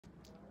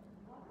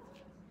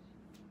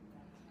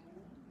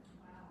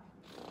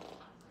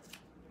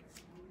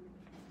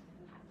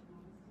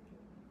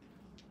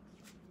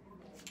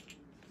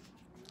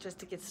just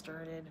to get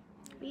started.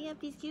 We have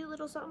these cute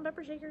little salt and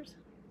pepper shakers.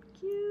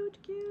 Cute,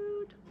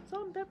 cute.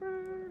 Salt and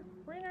pepper.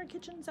 We're in our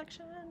kitchen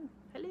section.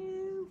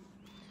 Hello.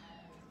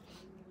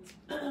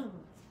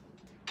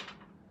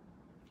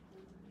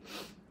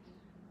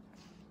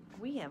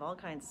 We have all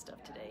kinds of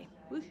stuff today.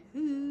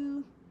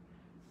 Woohoo.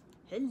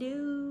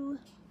 Hello.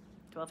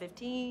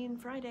 12:15,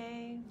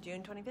 Friday,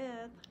 June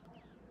 25th.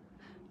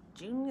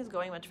 June is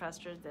going much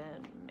faster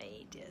than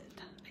May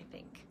did, I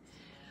think.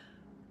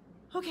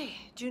 Okay,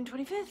 June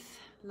 25th,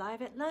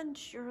 live at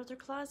lunch, your other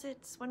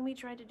closets, when we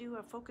try to do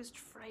a Focused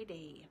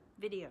Friday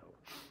video.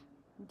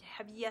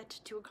 Have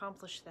yet to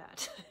accomplish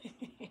that.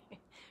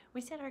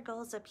 We set our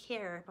goals up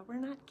here, but we're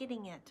not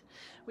getting it.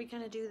 We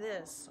kind of do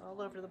this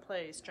all over the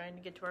place, trying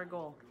to get to our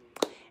goal.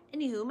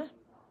 Anywho,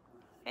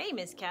 hey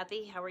Miss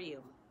Kathy, how are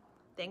you?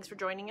 Thanks for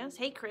joining us.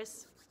 Hey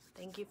Chris,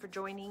 thank you for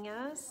joining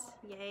us.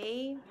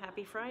 Yay,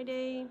 happy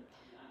Friday.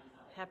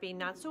 Happy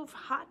not so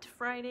hot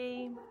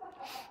Friday.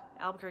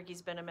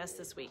 Albuquerque's been a mess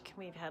this week.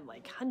 We've had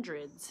like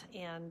hundreds,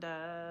 and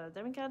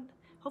then we got,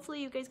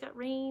 hopefully you guys got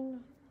rain.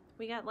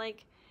 We got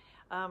like,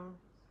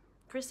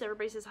 Chris,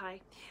 everybody says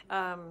hi.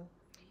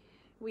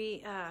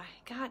 We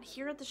got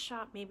here at the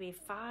shop maybe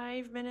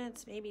 5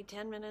 minutes, maybe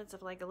 10 minutes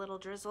of like a little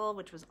drizzle,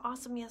 which was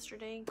awesome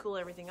yesterday. Cool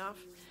everything off.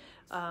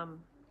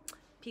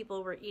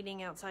 People were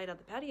eating outside at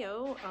the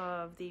patio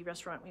of the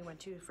restaurant we went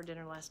to for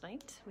dinner last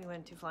night. We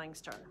went to Flying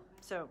Star.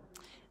 So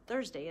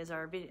Thursday is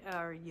our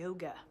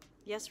yoga.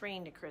 Yes,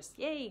 rain to Chris,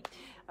 yay.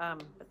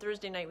 But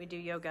Thursday night we do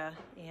yoga,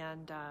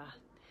 and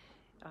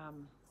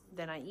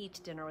then I eat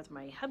dinner with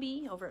my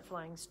hubby over at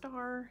Flying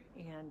Star,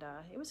 and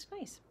it was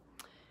nice.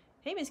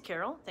 Hey, Miss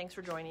Carol, thanks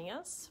for joining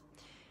us.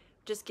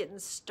 Just getting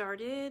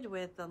started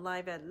with the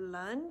live at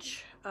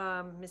lunch.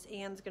 Miss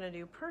Ann's gonna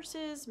do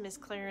purses. Miss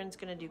Claren's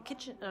gonna do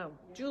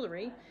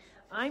jewelry.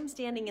 I'm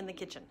standing in the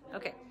kitchen.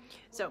 Okay,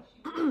 so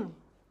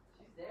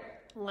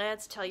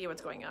let's tell you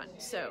what's going on.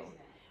 So,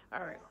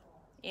 all right,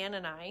 Ann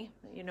and I,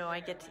 you know, I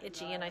get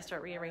itchy and I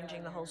start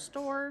rearranging the whole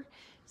store.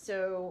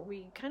 So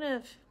we kind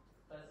of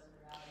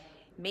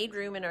made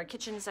room in our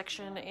kitchen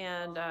section,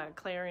 and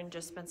Claren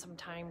just spent some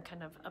time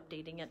kind of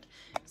updating it.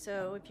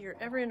 So if you're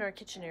ever in our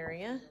kitchen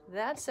area,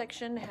 that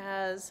section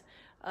has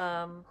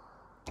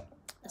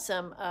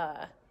some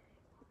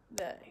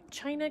the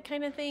china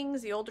kind of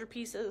things, the older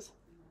pieces,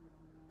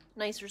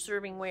 nicer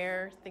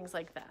servingware, things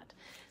like that.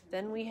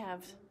 Then we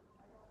have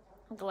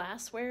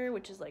glassware,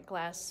 which is like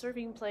glass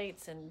serving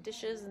plates and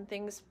dishes and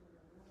things,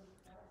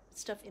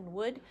 stuff in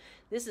wood.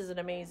 This is an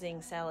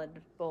amazing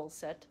salad bowl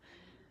set.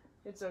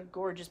 It's a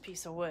gorgeous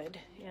piece of wood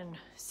and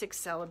 6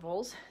 salad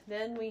bowls.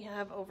 Then we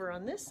have over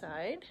on this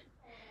side,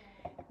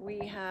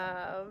 we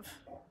have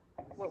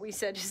what we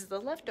said is the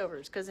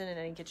leftovers, because in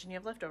any kitchen you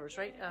have leftovers,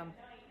 right?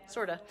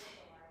 Sorta.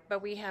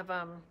 But we have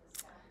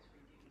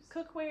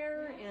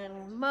cookware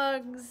and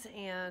mugs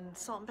and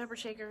salt and pepper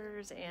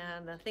shakers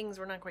and the things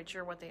we're not quite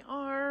sure what they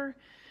are.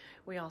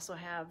 We also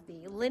have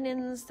the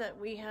linens that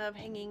we have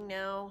hanging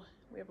now.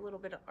 We have a little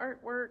bit of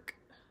artwork.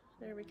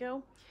 There we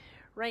go.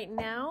 Right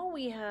now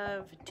we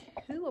have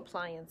 2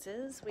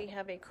 appliances. We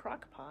have a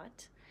crock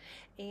pot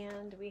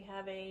and we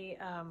have a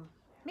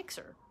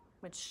mixer,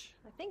 which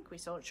I think we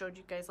showed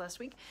you guys last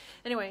week.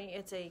 Anyway,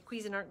 it's a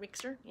Cuisinart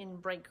mixer in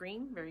bright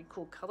green, very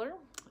cool color,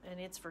 and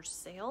it's for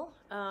sale.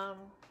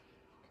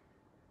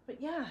 But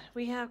yeah,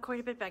 we have quite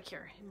a bit back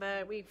here,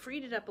 but we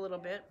freed it up a little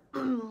bit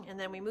and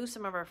then we moved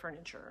some of our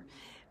furniture.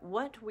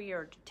 What we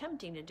are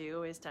attempting to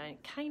do is to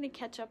kind of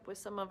catch up with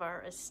some of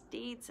our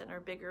estates and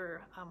our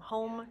bigger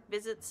home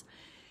visits.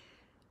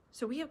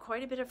 So we have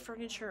quite a bit of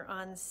furniture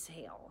on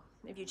sale.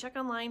 If you check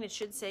online, it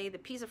should say the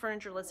piece of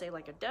furniture, let's say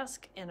like a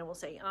desk, and it will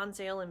say on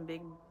sale in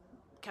big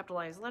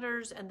capitalized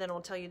letters, and then it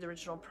will tell you the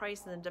original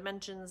price and the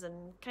dimensions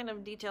and kind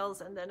of details,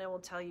 and then it will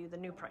tell you the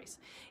new price.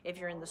 If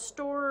you're in the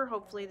store,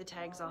 hopefully the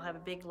tags all have a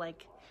big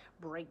like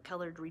bright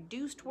colored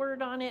reduced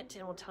word on it,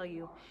 and will tell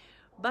you.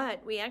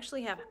 But we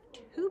actually have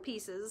 2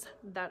 pieces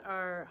that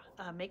are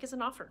make us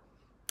an offer,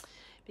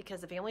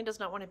 because the family does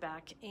not want it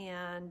back,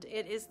 and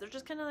they're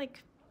just kind of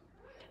like,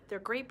 they're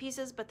great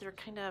pieces, but they're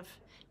kind of,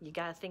 you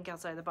gotta think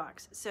outside the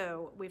box.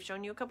 So we've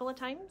shown you a couple of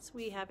times.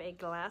 We have a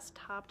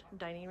glass-topped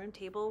dining room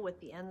table with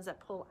the ends that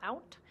pull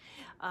out.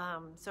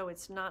 So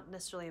it's not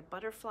necessarily a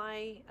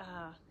butterfly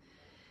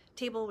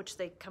table, which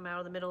they come out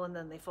of the middle and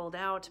then they fold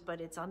out,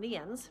 but it's on the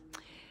ends.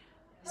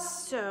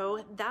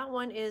 So that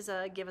one is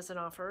give us an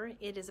offer.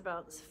 It is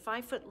about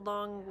 5 foot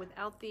long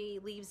without the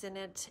leaves in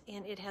it,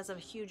 and it has a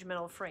huge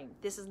metal frame.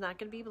 This is not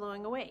going to be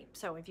blowing away.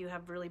 So if you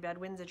have really bad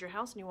winds at your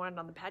house and you want it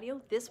on the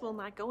patio, this will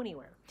not go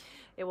anywhere.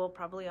 It will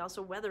probably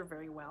also weather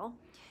very well.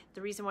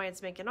 The reason why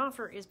it's making an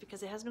offer is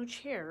because it has no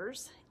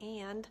chairs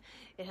and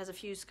it has a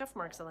few scuff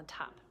marks on the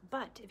top.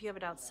 But if you have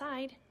it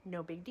outside,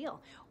 no big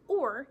deal.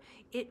 Or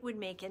it would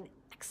make an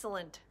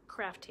excellent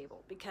craft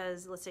table,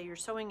 because let's say you're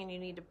sewing and you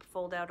need to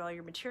fold out all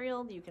your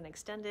material, you can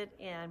extend it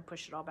and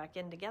push it all back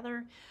in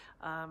together.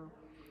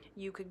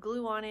 You could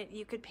glue on it,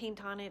 you could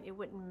paint on it, it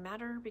wouldn't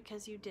matter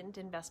because you didn't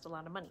invest a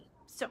lot of money.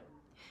 So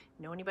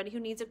Know anybody who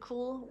needs a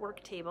cool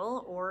work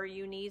table, or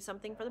you need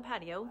something for the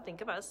patio,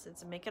 think of us.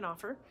 It's a make an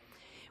offer.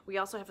 We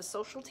also have a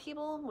social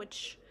table,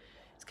 which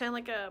is kind of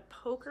like a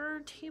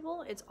poker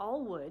table. It's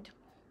all wood.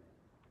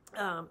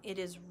 It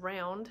is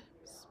round.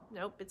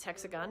 Nope, it's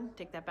hexagon.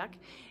 Take that back.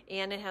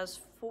 And it has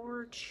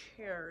 4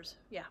 chairs.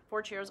 Yeah,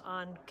 4 chairs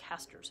on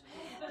casters.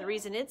 The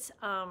reason it's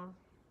a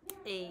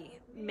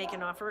make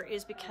an offer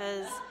is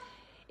because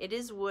it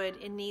is wood.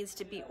 It needs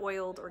to be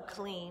oiled or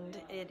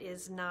cleaned. It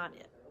is not.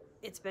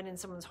 It's been in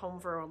someone's home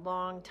for a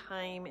long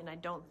time, and I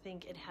don't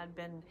think it had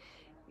been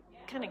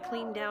kind of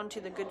cleaned down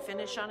to the good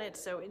finish on it,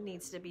 so it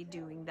needs to be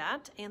doing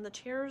that. And the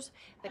chairs,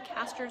 the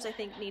casters, I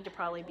think need to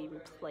probably be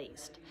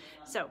replaced.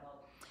 So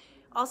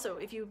also,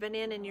 if you've been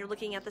in and you're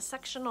looking at the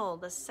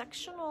sectional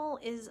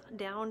is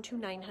down to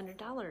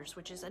 $900,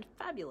 which is a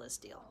fabulous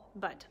deal.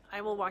 But I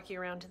will walk you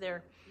around to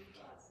there.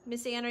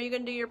 Miss Ann, are you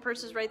going to do your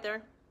purses right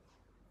there?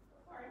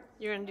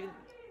 You're going to do,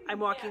 I'm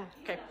walking,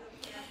 okay.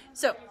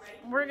 So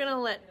we're going to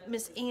let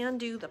Miss Ann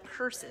do the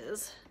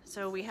purses.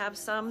 So we have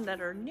some that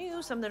are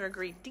new, some that are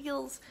great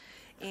deals,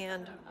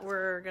 and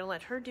we're going to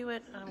let her do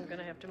it. I'm going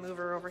to have to move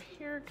her over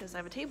here because I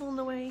have a table in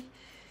the way.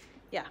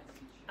 Yeah.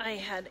 I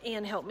had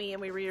Ann help me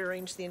and we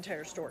rearranged the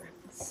entire store.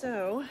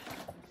 So,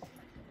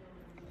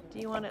 do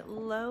you want it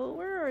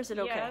lower or is it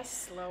okay?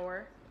 Yes,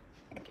 lower.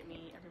 Look at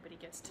me, everybody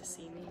gets to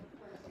see me.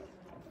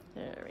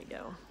 There we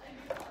go.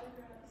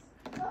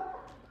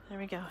 There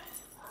we go.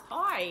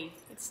 Hi,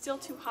 it's still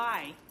too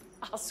high.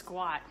 I'll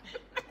squat.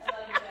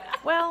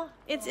 Well,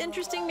 it's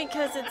interesting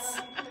because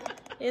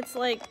it's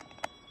like,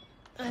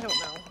 I don't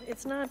know,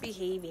 it's not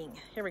behaving.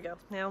 Here we go.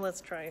 Now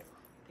let's try it.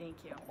 Thank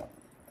you.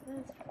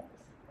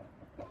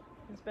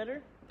 It's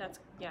better?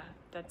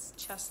 That's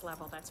chest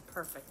level. That's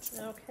perfect.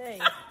 Okay.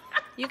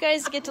 You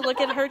guys get to look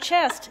at her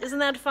chest. Isn't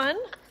that fun?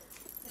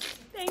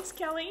 Thanks,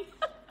 Kelly.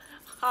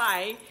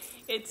 Hi.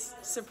 It's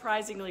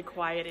surprisingly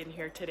quiet in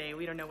here today.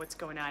 We don't know what's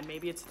going on.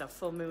 Maybe it's the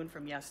full moon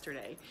from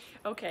yesterday.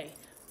 Okay.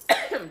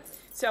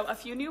 So a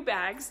few new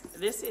bags.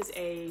 This is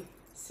a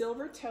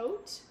silver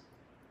tote,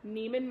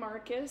 Neiman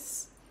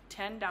Marcus,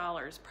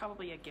 $10.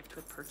 Probably a gift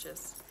with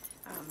purchase.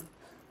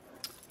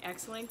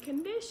 Excellent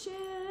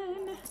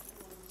condition.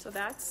 So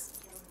that's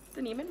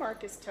the Neiman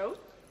Marcus tote.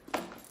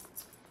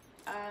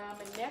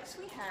 And next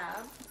we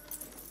have,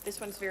 this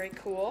one's very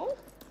cool.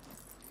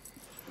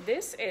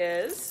 This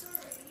is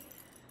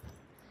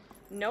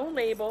no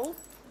label.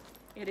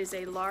 It is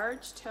a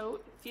large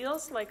tote.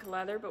 Feels like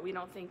leather, but we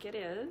don't think it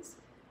is.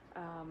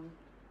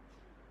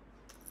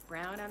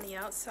 Brown on the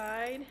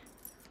outside,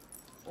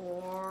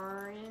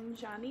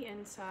 orange on the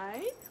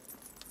inside.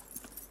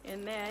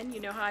 And then, you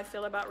know how I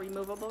feel about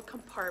removable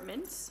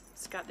compartments.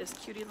 It's got this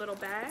cutie little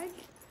bag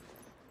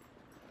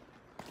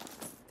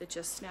that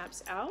just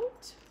snaps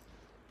out.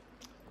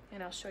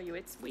 And I'll show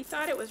you, we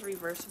thought it was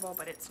reversible,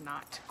 but it's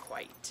not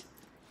quite.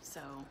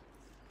 So,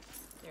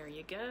 there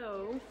you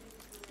go.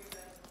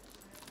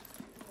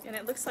 And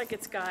it looks like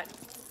it's got,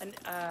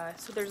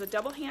 so there's a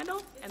double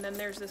handle, and then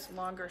there's this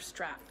longer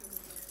strap.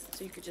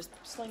 So you could just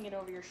sling it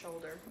over your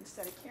shoulder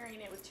instead of carrying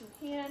it with 2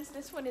 hands.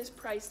 This one is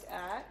priced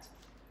at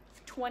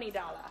 $20.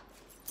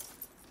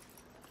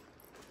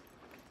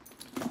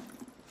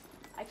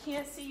 I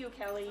can't see you,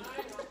 Kelly.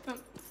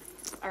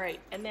 All right,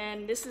 and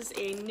then this is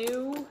a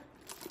new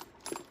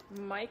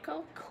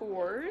Michael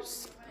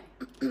Kors.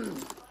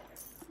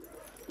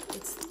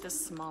 It's the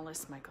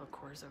smallest Michael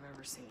Kors I've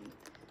ever seen,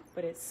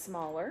 but it's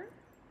smaller.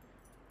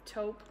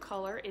 Taupe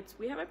color.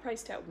 We have it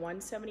priced at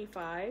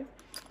 $175.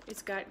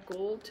 It's got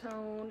gold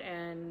tone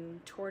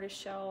and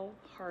tortoiseshell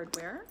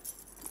hardware.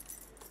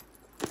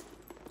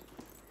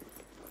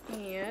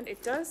 And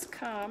it does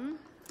come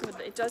with,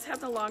 it does have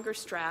the longer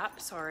strap,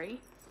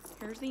 sorry.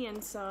 Here's the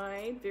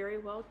inside, very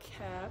well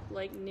kept,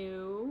 like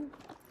new.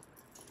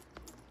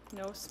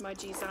 No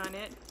smudgies on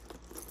it.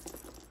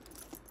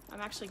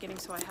 I'm actually getting,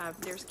 so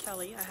there's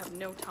Kelly. I have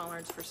no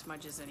tolerance for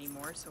smudges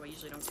anymore, so I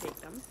usually don't take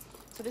them.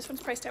 So this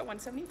one's priced at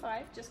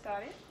 $175, just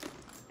got it.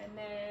 And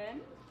then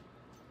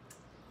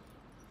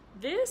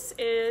this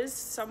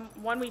is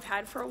one we've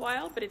had for a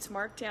while, but it's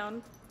marked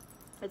down.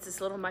 It's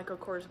this little Michael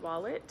Kors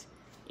wallet,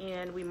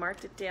 and we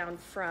marked it down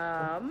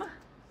from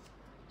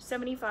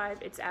 75,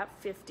 it's at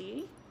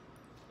 50.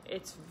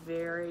 It's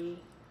very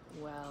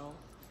well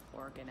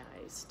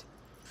organized.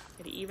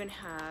 It even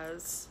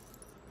has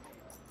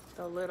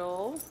the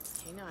little,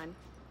 hang on,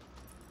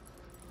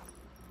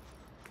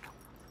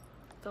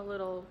 the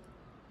little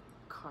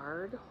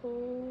card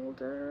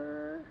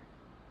holder.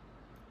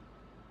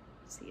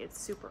 See,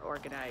 it's super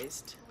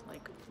organized,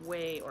 like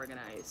way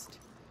organized.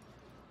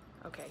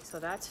 Okay, so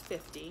that's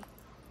 50.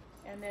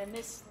 And then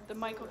the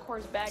Michael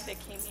Kors bag that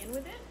came in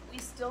with it, we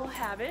still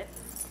have it.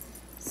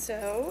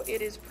 So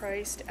it is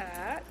priced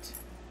at,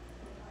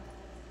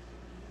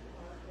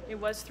 it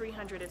was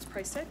 $300, it's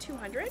priced at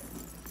 $200.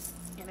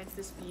 And it's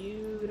this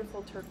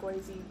beautiful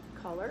turquoisey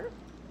color.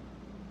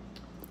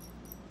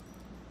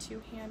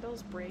 2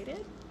 handles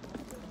braided,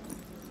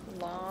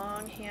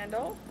 long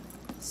handle,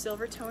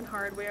 silver tone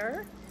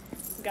hardware.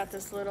 We've got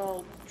this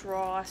little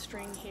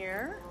drawstring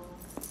here.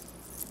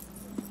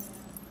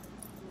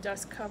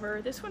 dust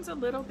cover. This one's a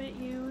little bit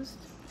used.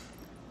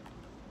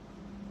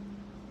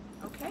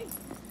 Okay,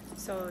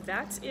 so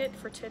that's it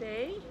for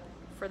today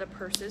for the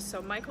purses.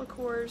 So Michael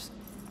Kors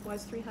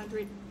was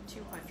 $300, $200.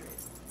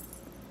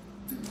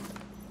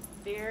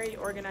 Very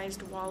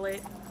organized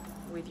wallet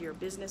with your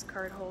business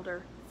card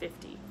holder,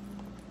 $50.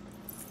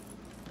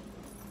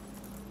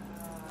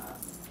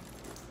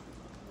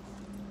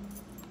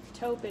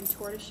 Taupe and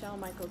tortoiseshell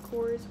Michael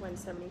Kors,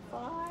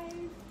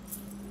 $175.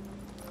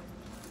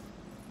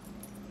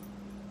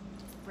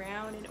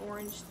 Brown and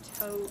orange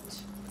tote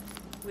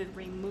with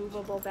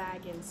removable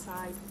bag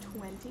inside,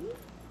 $20.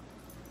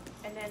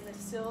 And then the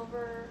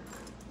silver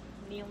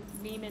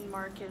Neiman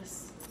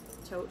Marcus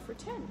tote for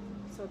 $10.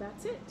 So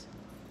that's it.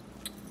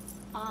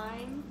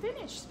 I'm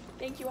finished.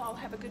 Thank you all.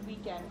 Have a good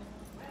weekend.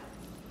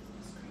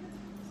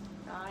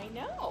 I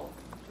know.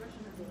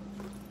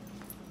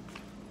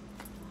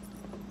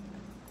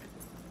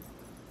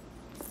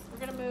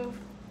 We're gonna move.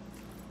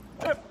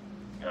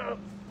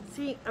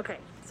 See, okay,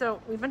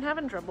 so we've been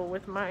having trouble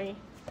with my,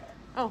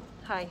 oh,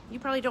 hi, you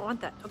probably don't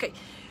want that. Okay,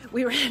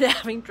 we were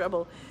having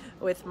trouble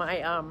with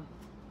my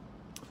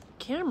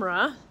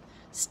camera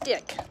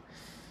stick,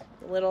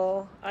 the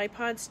little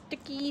iPod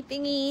sticky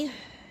thingy.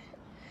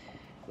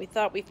 We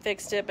thought we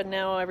fixed it, but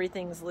now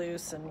everything's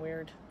loose and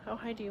weird. How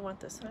high do you want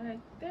this? There,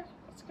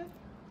 that's good.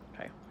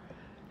 Okay.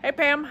 Hey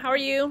Pam, how are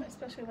you? I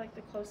especially like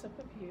the close-up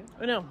of you.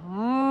 Oh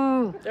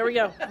no, there we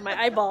go, my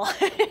eyeball.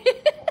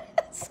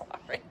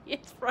 Sorry,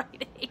 it's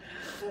Friday.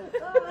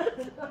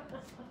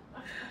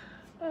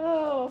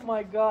 Oh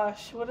my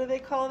gosh, what do they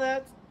call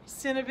that?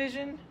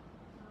 Cinevision?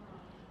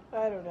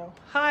 I don't know.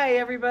 Hi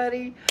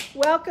everybody,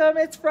 welcome,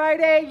 it's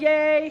Friday,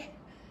 yay!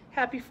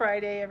 Happy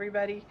Friday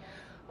everybody.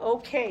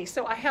 Okay,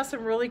 so I have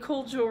some really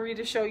cool jewelry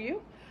to show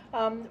you.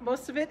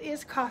 Most of it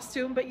is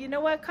costume, but you know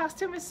what?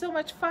 Costume is so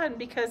much fun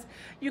because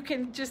you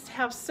can just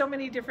have so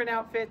many different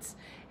outfits,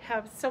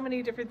 have so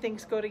many different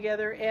things go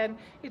together, and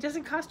it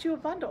doesn't cost you a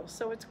bundle,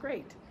 so it's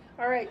great.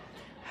 All right,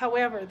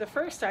 however, the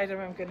first item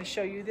I'm going to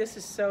show you, this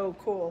is so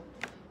cool.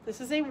 This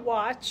is a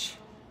watch.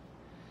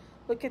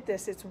 Look at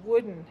this, it's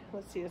wooden.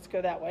 Let's see, let's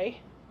go that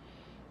way.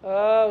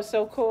 Oh,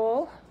 so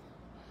cool.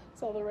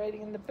 It's all the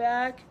writing in the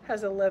back,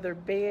 has a leather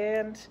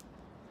band.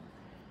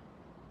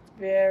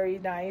 Very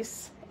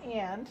nice,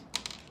 and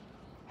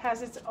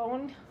has its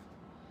own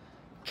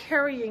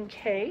carrying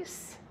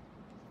case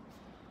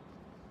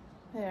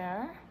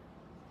there,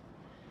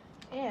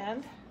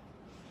 and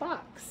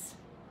box.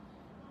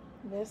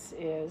 This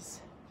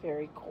is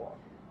very cool,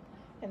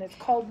 and it's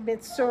called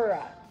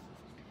Mitsura,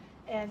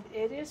 and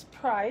it is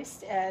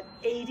priced at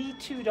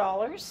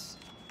 $82.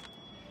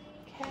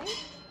 Okay,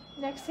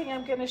 next thing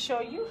I'm going to show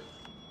you,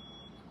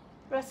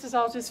 the rest is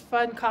all just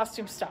fun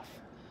costume stuff.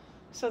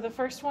 So the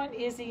first one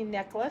is a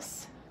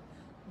necklace,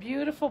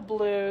 beautiful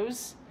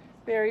blues,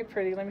 very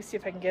pretty. Let me see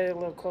if I can get it a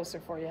little closer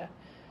for you.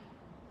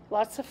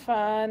 Lots of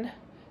fun,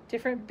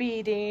 different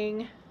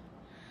beading,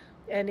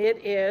 and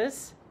it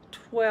is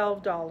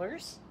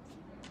 $12.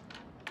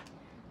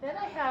 Then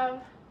I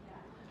have,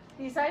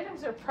 these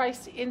items are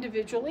priced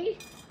individually,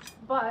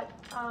 but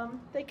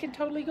they can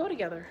totally go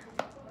together.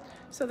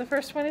 So the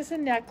first one is a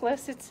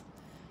necklace. It's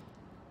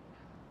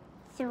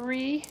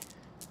 3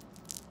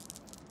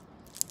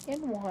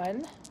 in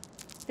 1,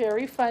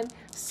 very fun,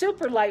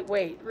 super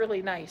lightweight,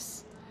 really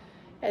nice.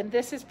 And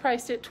this is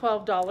priced at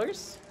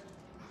 $12.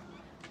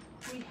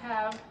 We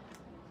have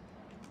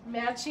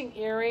matching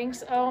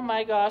earrings. Oh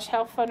my gosh,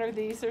 how fun are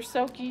these? They're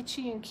so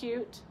geeky and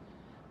cute.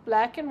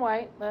 Black and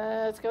white.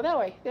 Let's go that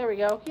way. There we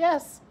go.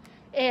 Yes.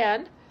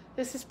 And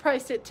this is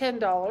priced at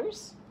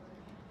 $10.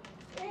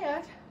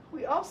 And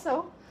we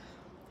also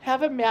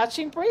have a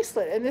matching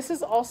bracelet. And this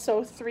is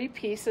also 3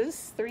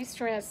 pieces, 3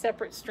 strands,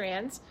 separate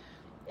strands.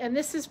 And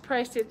this is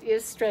priced, it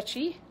is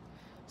stretchy,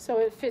 so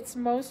it fits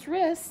most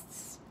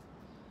wrists,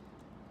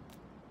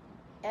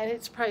 and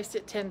it's priced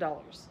at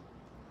 $10.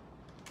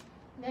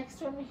 Next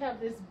one we have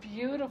this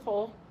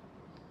beautiful,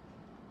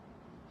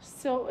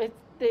 so it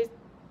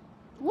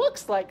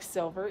looks like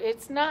silver.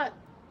 It's not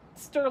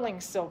sterling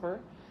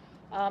silver,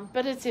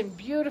 but it's in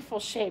beautiful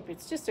shape.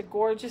 It's just a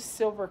gorgeous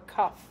silver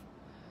cuff.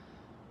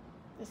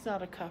 It's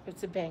not a cuff,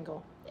 it's a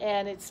bangle,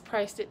 and it's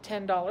priced at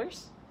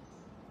 $10.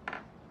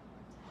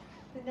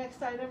 The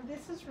next item,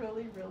 this is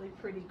really, really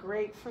pretty,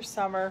 great for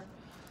summer,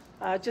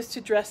 just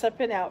to dress up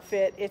an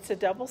outfit. It's a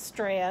double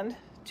strand,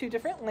 2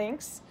 different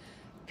lengths,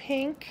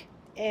 pink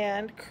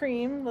and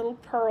cream, little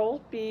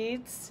pearl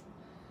beads,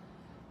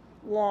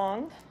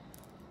 long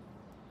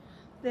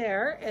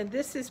there, and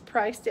this is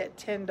priced at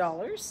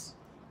 $10.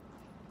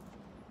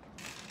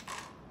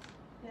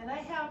 Then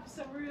I have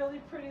some really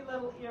pretty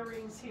little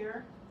earrings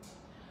here.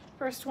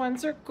 First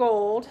ones are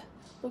gold,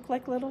 look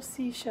like little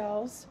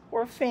seashells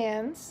or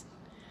fans.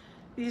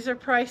 These are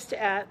priced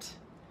at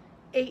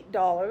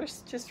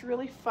 $8, just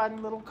really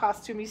fun little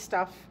costumey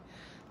stuff.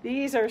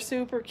 These are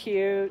super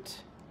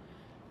cute.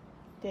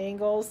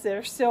 Dangles,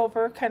 they're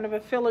silver, kind of a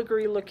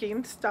filigree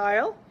looking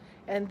style,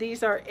 and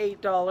these are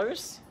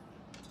 $8.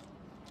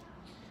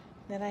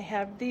 Then I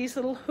have these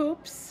little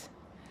hoops,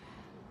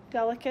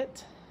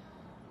 delicate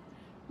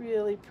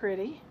Really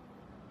pretty.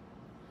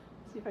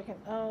 See if I can,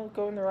 oh,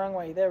 going the wrong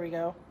way. There we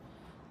go.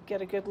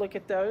 Get a good look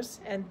at those.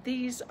 And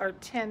these are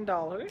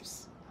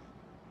 $10.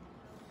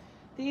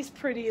 These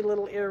pretty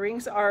little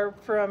earrings are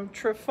from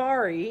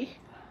Trifari,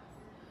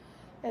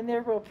 and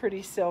they're real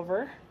pretty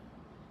silver,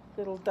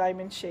 little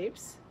diamond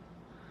shapes.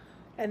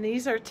 And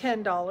these are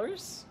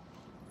 $10.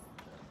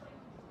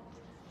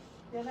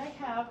 Then I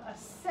have a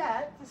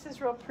set. This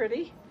is real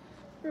pretty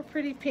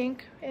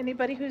pink.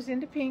 Anybody who's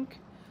into pink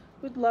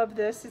would love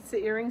this. It's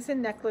the earrings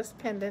and necklace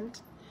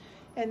pendant,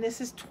 and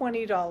this is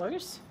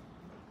 $20.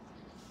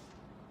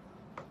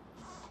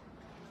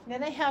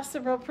 Then I have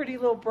some real pretty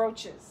little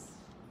brooches.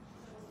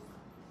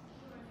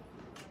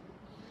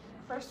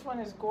 First one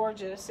is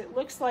gorgeous. It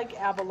looks like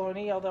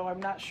abalone, although I'm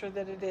not sure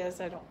that it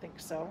is. I don't think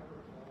so.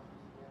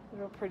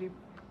 Real pretty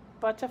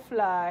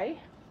butterfly.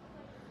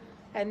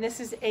 And this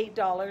is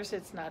 $8.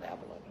 It's not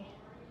abalone.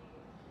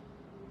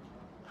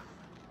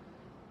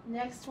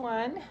 Next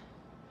one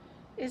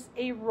is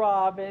a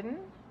robin.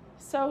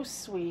 So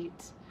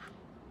sweet.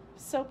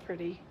 So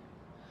pretty.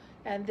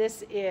 And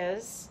this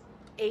is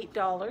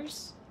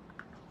 $8.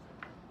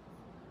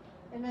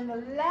 And then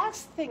the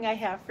last thing I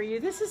have for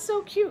you, this is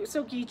so cute,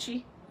 so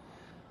geeky.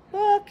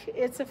 Look,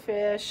 it's a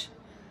fish.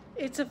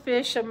 It's a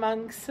fish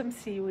among some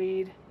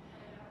seaweed.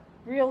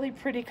 Really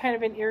pretty, kind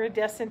of an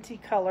iridescent-y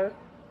color.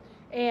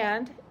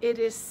 And it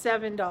is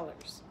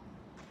 $7.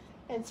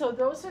 And so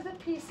those are the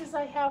pieces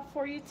I have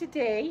for you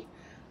today.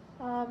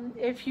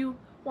 If you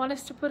want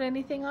us to put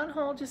anything on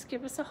hold, just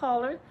give us a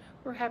holler.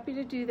 We're happy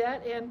to do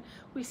that. And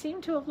we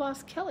seem to have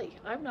lost Kelly.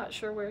 I'm not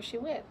sure where she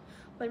went.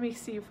 Let me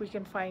see if we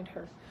can find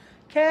her.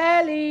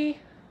 Kelly!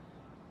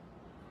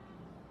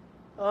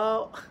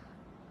 Oh,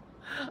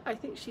 I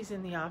think she's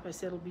in the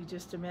office. It'll be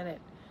just a minute.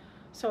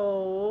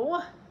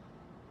 So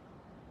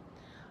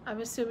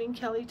I'm assuming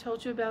Kelly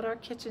told you about our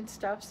kitchen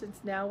stuff, since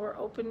now we're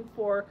open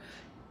for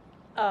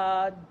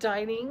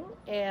dining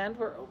and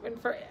we're open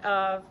for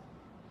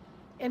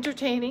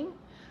entertaining.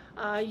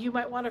 You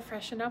might want to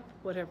freshen up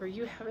whatever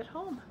you have at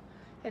home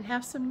and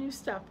have some new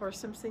stuff or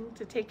something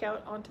to take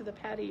out onto the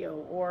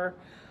patio, or,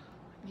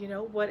 you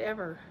know,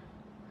 whatever.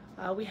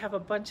 We have a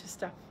bunch of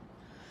stuff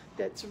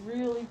that's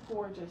really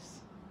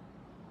gorgeous.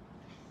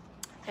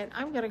 And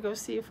I'm going to go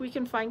see if we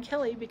can find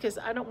Kelly, because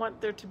I don't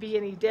want there to be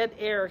any dead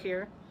air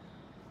here.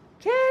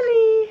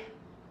 Kelly!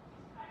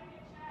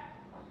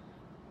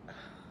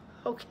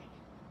 Okay.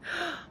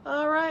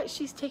 All right,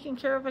 she's taking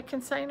care of a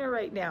consignor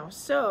right now.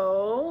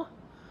 So,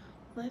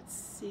 let's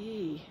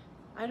see.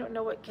 I don't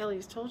know what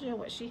Kelly's told you and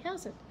what she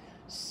hasn't.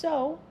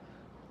 So,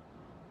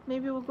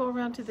 maybe we'll go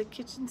around to the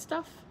kitchen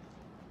stuff.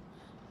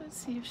 Let's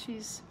see if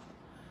she's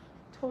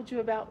told you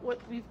about what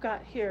we've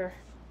got here.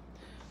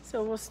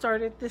 So we'll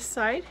start at this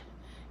side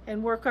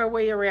and work our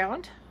way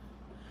around,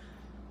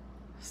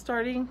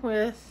 starting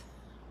with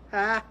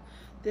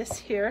this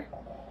here.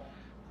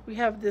 We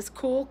have this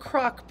cool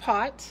crock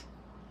pot.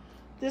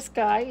 This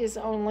guy is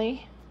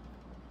only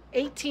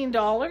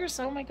 $18.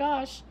 Oh my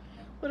gosh,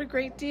 what a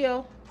great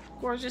deal.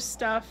 Gorgeous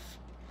stuff.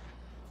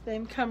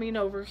 Then coming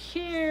over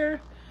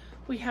here,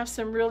 we have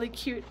some really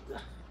cute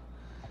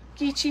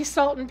Geechee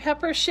salt and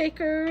pepper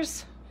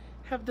shakers.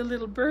 Have the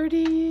little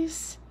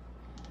birdies.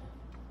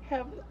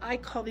 I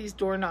call these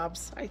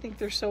doorknobs. I think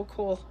they're so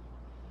cool.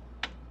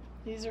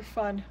 These are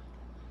fun.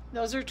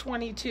 Those are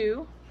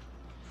 $22.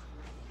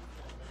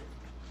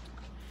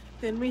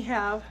 Then we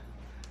have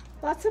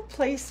lots of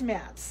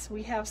placemats.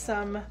 We have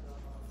some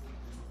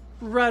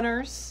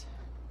runners.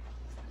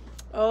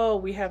 Oh,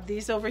 we have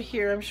these over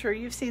here. I'm sure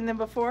you've seen them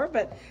before,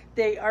 but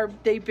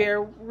they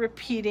bear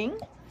repeating.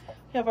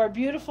 We have our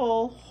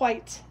beautiful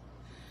white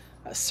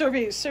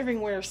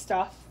servingware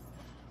stuff.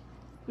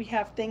 We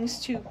have things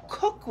to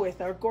cook with,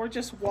 our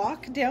gorgeous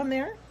wok down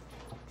there.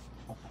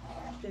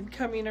 Then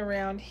coming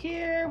around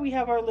here, we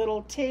have our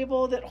little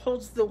table that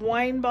holds the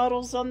wine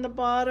bottles on the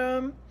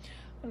bottom.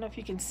 I don't know if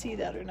you can see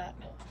that or not.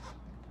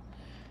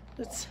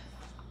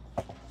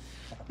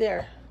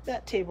 There,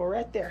 that table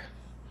right there.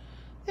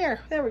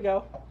 There we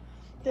go.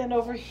 Then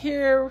over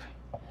here,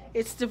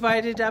 it's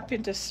divided up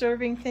into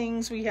serving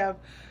things. We have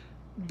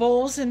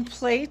bowls and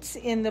plates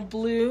in the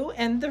blue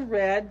and the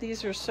red.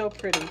 These are so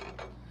pretty.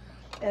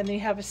 And they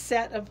have a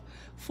set of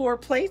 4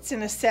 plates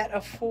and a set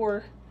of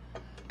 4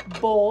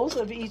 bowls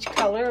of each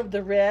color, of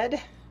the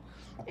red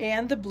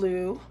and the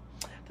blue.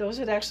 Those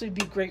would actually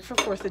be great for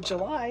 4th of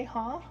July,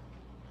 huh?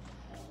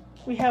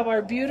 We have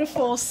our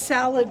beautiful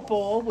salad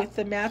bowl with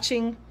the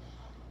matching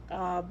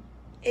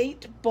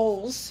 8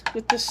 bowls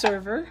with the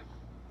server.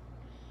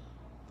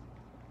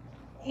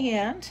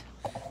 And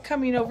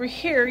coming over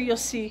here, you'll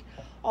see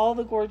all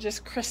the gorgeous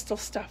crystal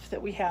stuff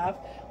that we have.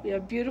 We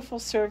have beautiful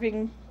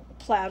serving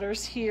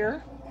platters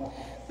here.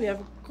 We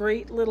have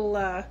great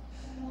little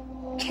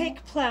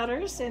cake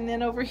platters. And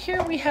then over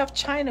here we have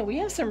china. We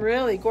have some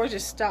really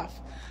gorgeous stuff.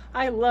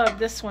 I love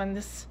this one,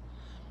 this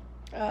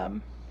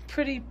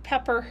pretty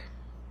pepper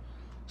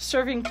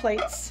serving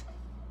plates.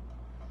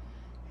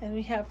 And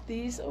we have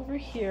these over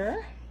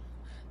here.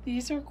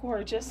 These are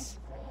gorgeous.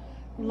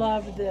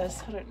 Love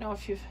this. I don't know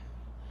if you've...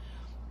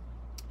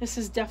 This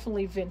is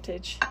definitely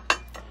vintage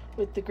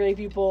with the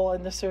gravy bowl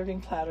and the serving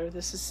platter.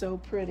 This is so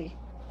pretty.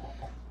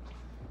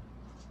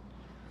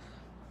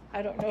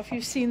 I don't know if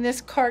you've seen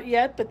this cart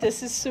yet, but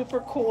this is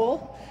super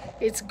cool.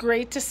 It's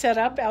great to set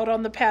up out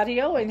on the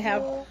patio and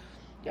have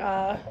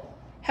a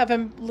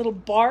little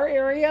bar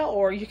area,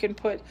 or you can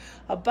put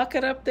a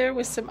bucket up there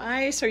with some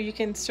ice, or you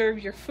can serve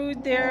your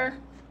food there.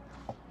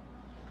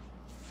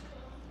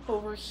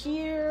 Over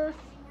here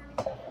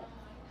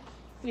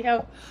we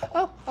have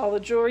all the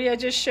jewelry I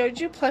just showed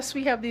you, plus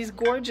we have these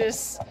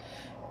gorgeous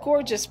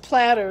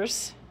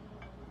platters.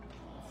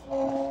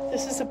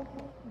 This is a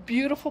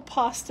beautiful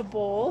pasta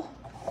bowl,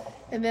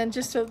 and then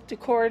just a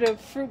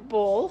decorative fruit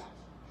bowl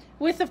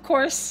with, of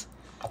course,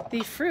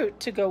 the fruit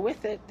to go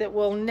with it that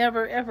will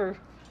never ever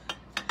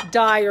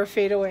die or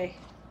fade away.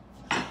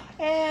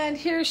 And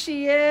here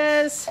she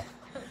is.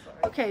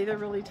 Okay, they're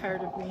really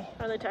tired of me.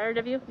 Are they tired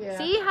of you? Yeah.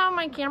 See how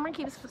my camera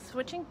keeps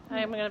switching?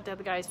 I'm gonna have to have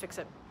the guys fix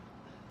it.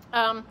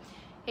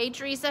 Hey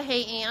Teresa,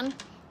 hey Ann.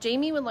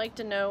 Jamie would like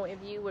to know if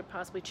you would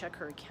possibly check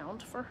her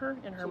account for her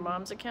and her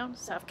mom's account,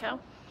 Saf Cow.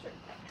 Sure.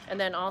 And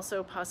then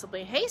also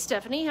possibly, hey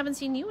Stephanie, haven't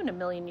seen you in a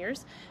million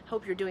years.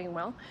 Hope you're doing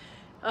well.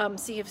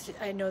 See if,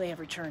 I know they have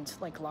returns,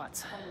 like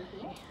lots.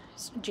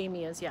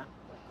 Jamie is, yeah.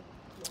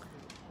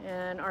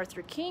 And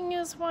Arthur King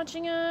is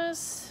watching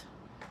us.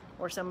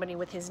 Or somebody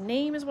with his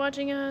name is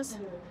watching us.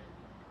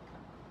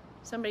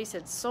 Somebody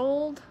said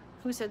sold.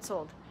 Who said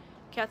sold?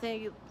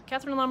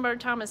 Catherine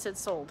Lombard Thomas said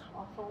sold.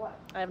 For what?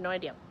 I have no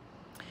idea.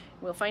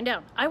 We'll find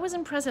out. I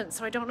wasn't present,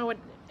 so I don't know what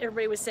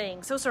everybody was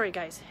saying. So sorry,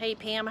 guys. Hey,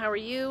 Pam, how are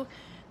you?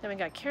 Then we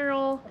got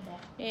Carol.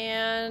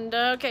 And,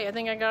 okay, I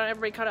think I got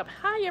everybody caught up.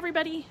 Hi,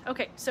 everybody.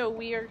 Okay, so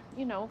we are,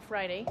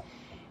 Friday.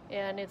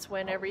 And it's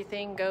when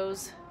everything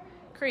goes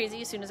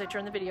crazy as soon as I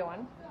turn the video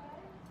on.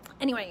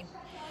 Anyway,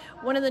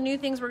 one of the new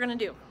things we're going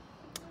to do.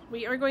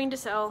 We are going to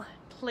sell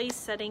place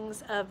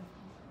settings of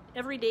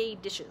everyday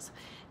dishes.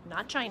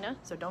 Not China,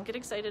 so don't get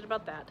excited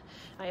about that.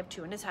 I have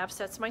 2.5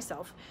 sets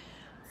myself.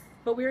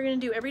 But we're going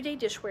to do everyday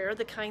dishware,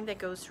 the kind that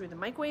goes through the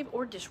microwave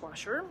or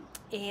dishwasher.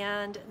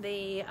 And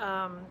they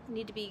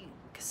need to be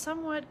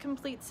somewhat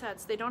complete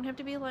sets. They don't have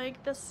to be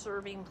like the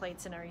serving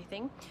plates and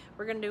everything.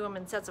 We're going to do them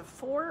in sets of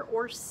 4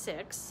 or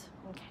 6,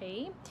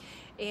 okay?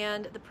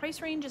 And the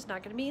price range is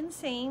not going to be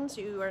insane,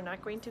 so you are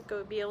not going to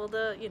be able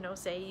to,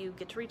 say you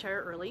get to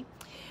retire early.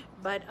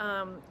 But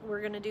we're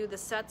going to do the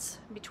sets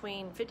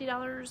between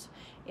 $50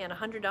 and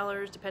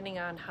 $100, depending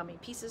on how many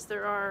pieces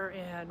there are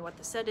and what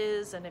the set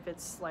is, and if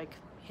it's like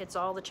hits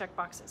all the check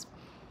boxes.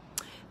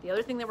 The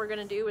other thing that we're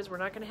going to do is we're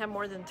not going to have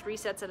more than 3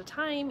 sets at a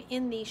time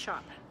in the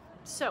shop.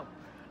 So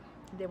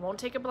they won't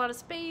take up a lot of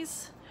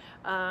space.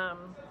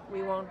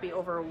 We won't be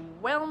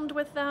overwhelmed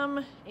with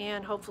them,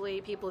 and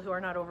hopefully people who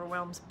are not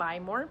overwhelmed buy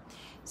more.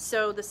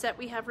 So the set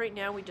we have right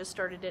now, we just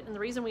started it, and the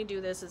reason we do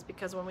this is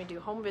because when we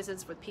do home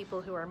visits with people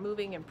who are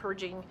moving and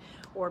purging,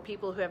 or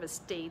people who have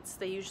estates,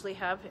 they usually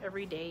have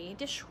everyday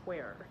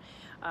dishware.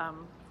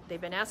 They've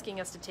been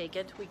asking us to take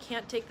it. We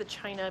can't take the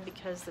china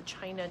because the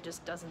china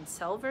just doesn't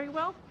sell very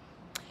well.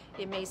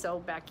 It may sell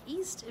back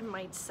east, it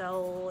might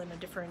sell in a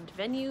different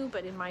venue,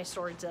 but in my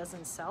store it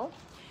doesn't sell.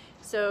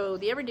 So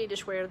the everyday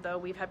dishware, though,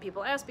 we've had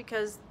people ask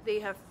because they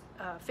have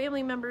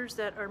family members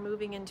that are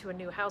moving into a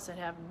new house and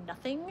have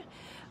nothing,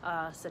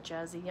 such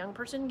as a young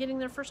person getting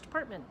their first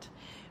apartment.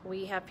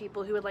 We have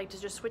people who would like to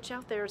just switch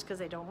out theirs because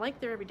they don't like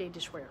their everyday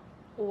dishware,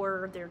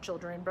 or their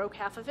children broke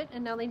half of it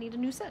and now they need a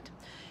new set.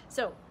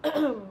 So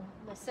the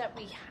set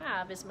we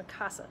have is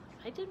Mikasa.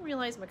 I didn't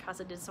realize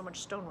Mikasa did so much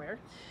stoneware.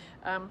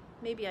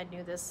 Maybe I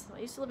knew this. I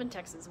used to live in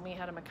Texas and we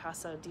had a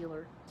Mikasa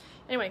dealer.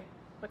 Anyway,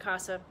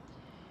 Mikasa.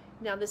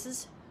 Now this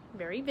is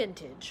very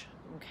vintage,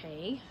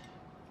 okay,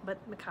 but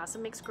Mikasa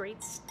makes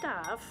great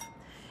stuff.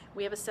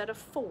 We have a set of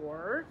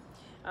 4.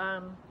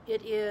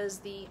 It is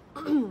the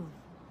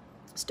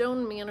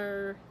Stone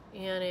Manor,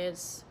 and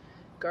it's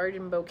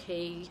Garden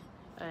Bouquet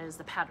as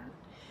the pattern.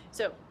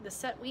 So the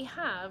set we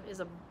have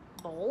is a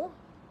bowl,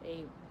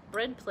 a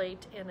bread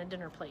plate, and a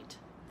dinner plate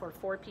for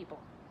 4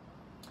 people.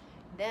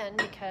 Then,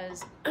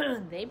 because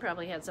they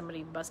probably had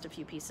somebody bust a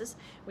few pieces,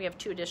 we have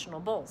 2 additional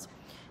bowls.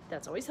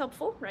 That's always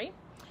helpful, right?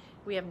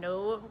 We have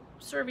no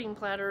serving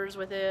platters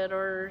with it,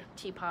 or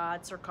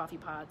teapots or coffee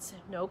pots,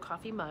 no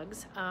coffee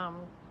mugs.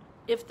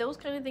 If those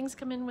kind of things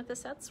come in with the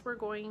sets, we're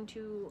going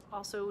to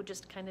also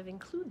just kind of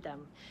include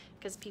them,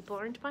 because people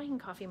aren't buying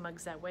coffee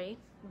mugs that way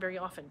very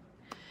often.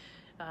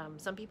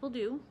 Some people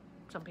do.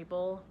 Some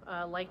people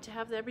like to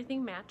have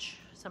everything match.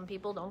 Some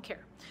people don't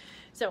care.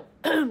 So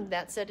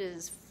that set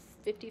is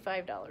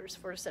 $55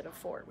 for a set of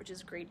 4, which is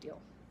a great deal.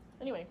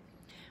 Anyway,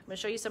 I'm going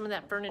to show you some of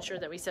that furniture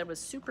that we said was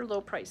super low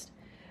priced.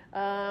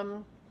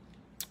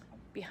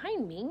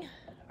 Behind me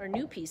are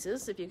new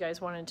pieces, if you guys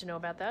wanted to know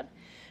about that.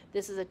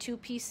 This is a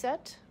 2-piece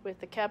set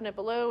with the cabinet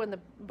below and the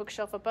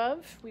bookshelf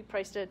above. We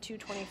priced it at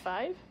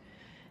 $225.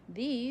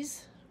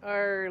 These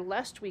are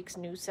last week's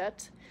new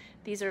set.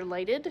 These are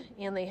lighted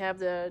and they have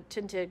the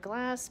tinted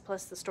glass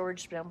plus the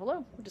storage down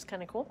below, which is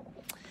kind of cool.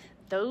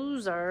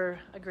 Those are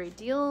a great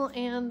deal,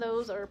 and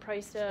those are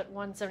priced at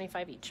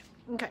 $175 each.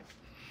 Okay,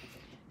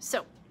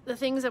 So the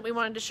things that we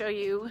wanted to show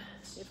you,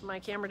 if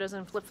my camera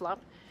doesn't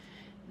flip-flop,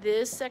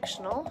 this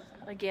sectional,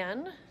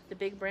 again, the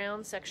big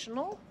brown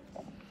sectional,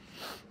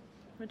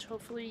 which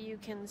hopefully you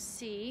can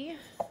see.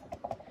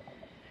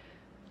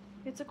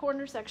 It's a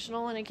corner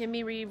sectional and it can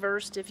be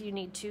reversed if you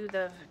need to.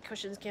 The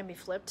cushions can be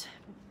flipped.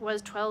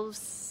 Was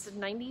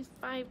 $12.95,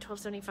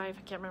 $12.75, I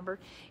can't remember,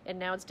 and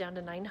now it's down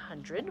to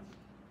 $900,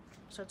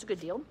 so it's a good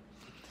deal.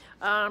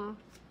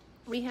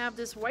 We have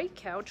this white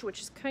couch,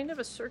 which is kind of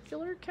a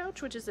circular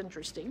couch, which is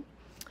interesting,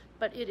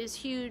 but it is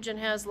huge and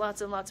has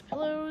lots and lots of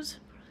pillows.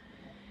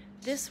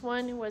 This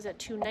one was at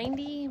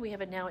 $290. We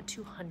have it now at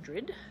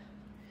 $200.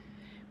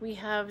 We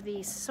have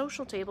the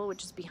social table,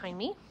 which is behind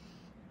me.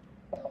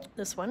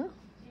 This one.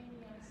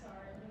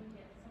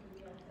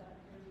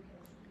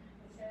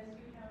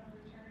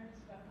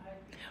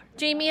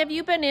 Jamie, have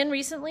you been in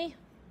recently?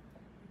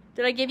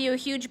 Did I give you a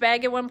huge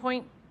bag at one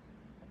point?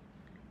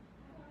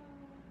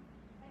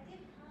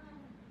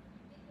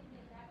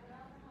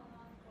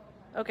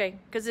 Okay,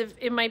 because if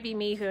it might be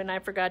me who and I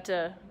forgot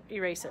to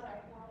erase it.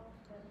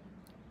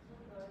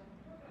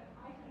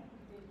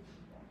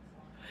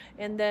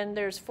 And then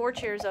there's 4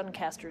 chairs on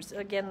casters.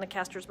 Again, the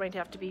casters might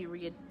have to be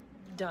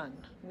redone.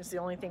 It's the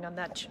only thing on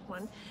that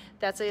one.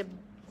 That's a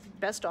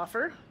best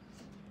offer.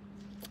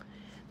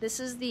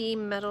 This is the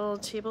metal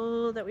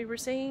table that we were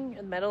saying,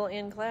 a metal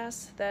in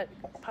glass that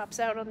pops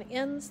out on the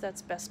ends.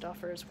 That's best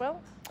offer as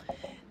well.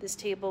 This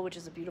table, which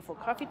is a beautiful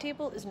coffee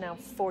table, is now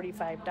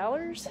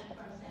 $45.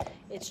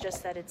 It's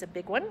just that it's a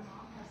big one.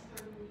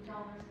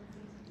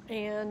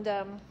 And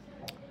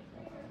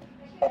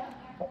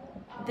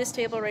this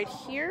table right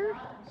here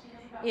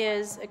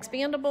is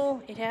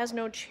expandable. It has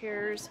no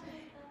chairs.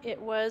 It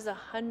was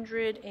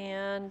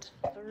 $130.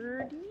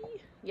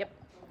 Yep.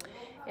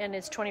 And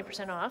it's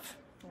 20% off.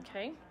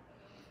 Okay.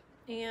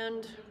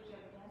 And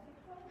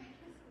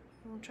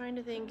I'm trying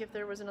to think if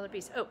there was another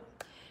piece. Oh,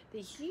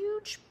 the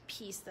huge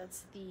piece,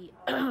 that's the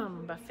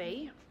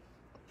buffet.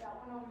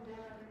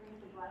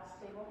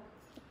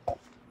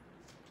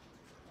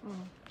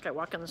 Okay,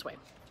 walking this way.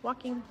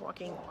 Walking.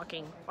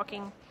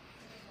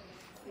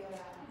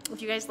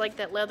 If you guys like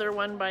that leather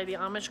one by the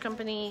Amish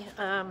company,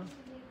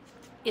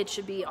 it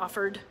should be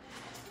offered.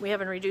 We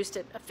haven't reduced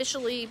it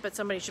officially, but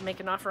somebody should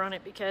make an offer on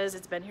it because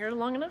it's been here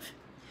long enough.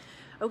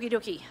 Okie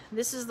dokie.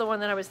 This is the one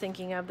that I was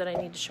thinking of that I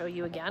need to show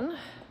you again.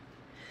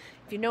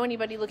 If you know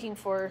anybody looking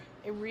for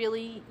a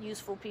really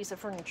useful piece of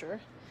furniture,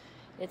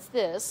 it's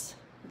this.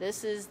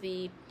 This is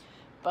the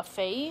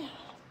buffet,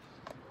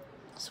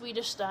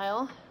 Swedish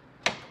style,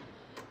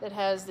 that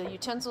has the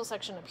utensil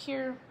section up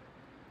here,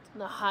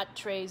 the hot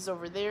trays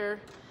over there,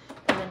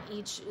 and then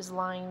each is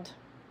lined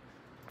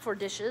for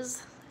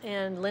dishes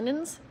and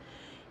linens.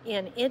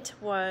 And it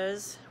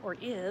was, or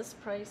is,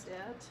 priced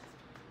at,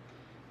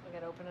 I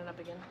gotta open it up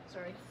again,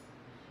 sorry,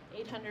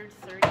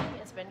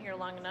 $830. It's been here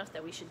long enough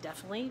that we should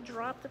definitely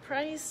drop the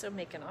price, so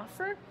make an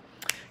offer.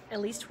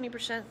 At least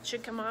 20%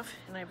 should come off,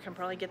 and I can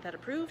probably get that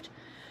approved.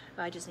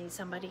 I just need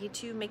somebody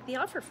to make the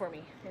offer for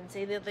me and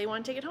say that they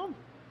want to take it home.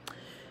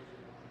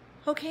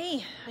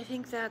 Okay, I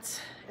think that's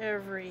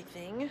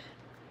everything.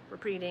 We're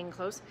pretty dang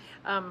close.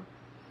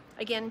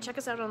 Again, check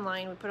us out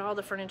online. We put all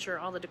the furniture,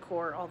 all the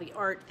decor, all the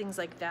art, things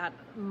like that,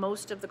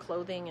 most of the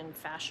clothing and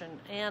fashion,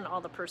 and all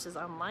the purses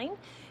online.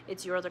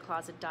 It's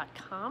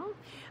yourothercloset.com.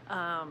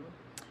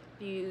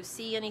 If you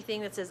see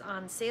anything that says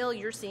on sale,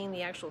 you're seeing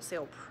the actual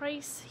sale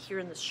price. Here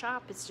in the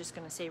shop, it's just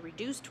going to say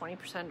reduced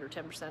 20% or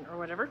 10% or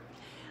whatever.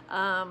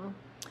 And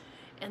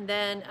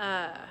then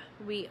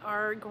we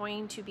are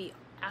going to be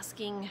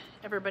asking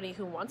everybody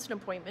who wants an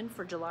appointment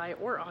for July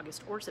or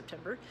August or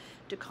September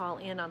to call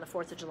in on the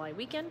 4th of July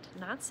weekend,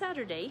 not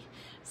Saturday,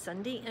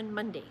 Sunday and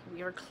Monday.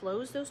 We are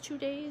closed those 2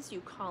 days.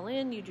 You call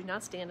in, you do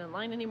not stand in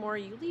line anymore.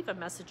 You leave a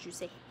message, you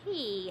say,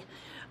 hey,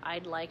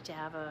 I'd like to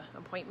have an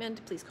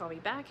appointment. Please call me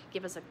back.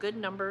 Give us a good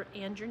number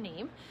and your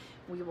name.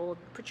 We will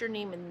put your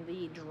name in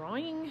the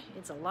drawing.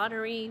 It's a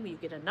lottery. You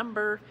get a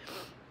number.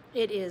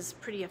 It is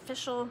pretty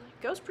official.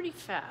 It goes pretty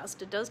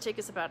fast. It does take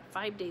us about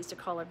 5 days to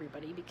call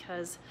everybody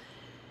because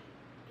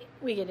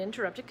we get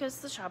interrupted because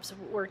the shop's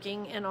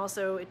working, and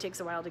also it takes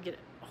a while to get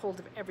a hold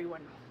of everyone.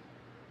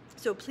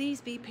 So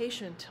please be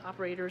patient.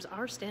 Operators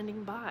are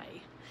standing by.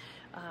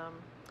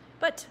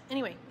 But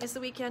anyway, it's the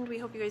weekend. We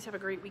hope you guys have a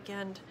great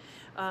weekend.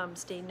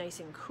 Stay nice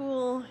and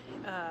cool.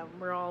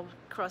 We're all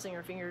crossing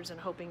our fingers and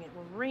hoping it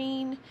will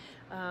rain.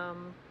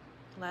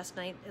 Last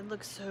night it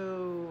looked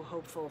so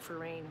hopeful for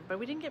rain, but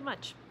we didn't get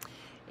much.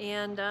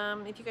 And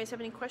if you guys have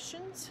any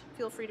questions,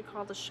 feel free to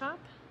call the shop,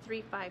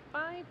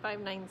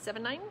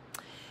 355-5979.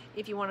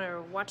 If you want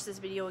to watch this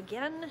video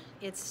again,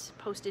 it's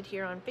posted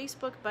here on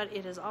Facebook, but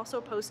it is also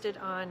posted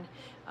on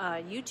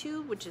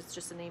YouTube, which is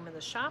just the name of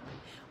the shop.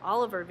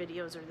 All of our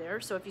videos are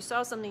there. So if you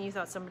saw something you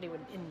thought somebody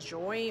would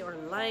enjoy or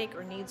like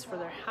or needs for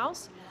their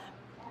house,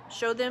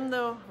 show them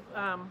the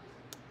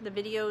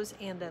videos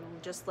and then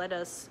just let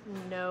us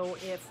know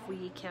if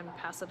we can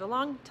pass it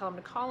along. Tell them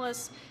to call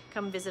us,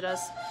 come visit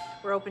us.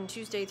 We're open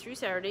Tuesday through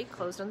Saturday,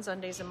 closed on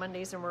Sundays and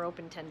Mondays, and we're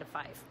open 10 to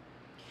 5.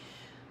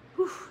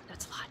 Whew,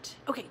 that's a lot.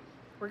 Okay.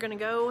 we're gonna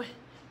go.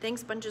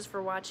 Thanks bunches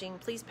for watching.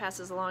 Please pass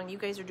us along. You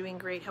guys are doing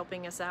great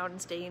helping us out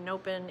and staying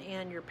open,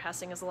 and you're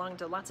passing us along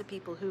to lots of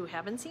people who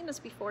haven't seen us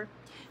before.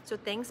 So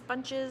thanks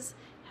bunches.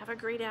 Have a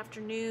great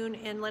afternoon,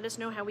 and let us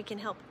know how we can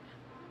help.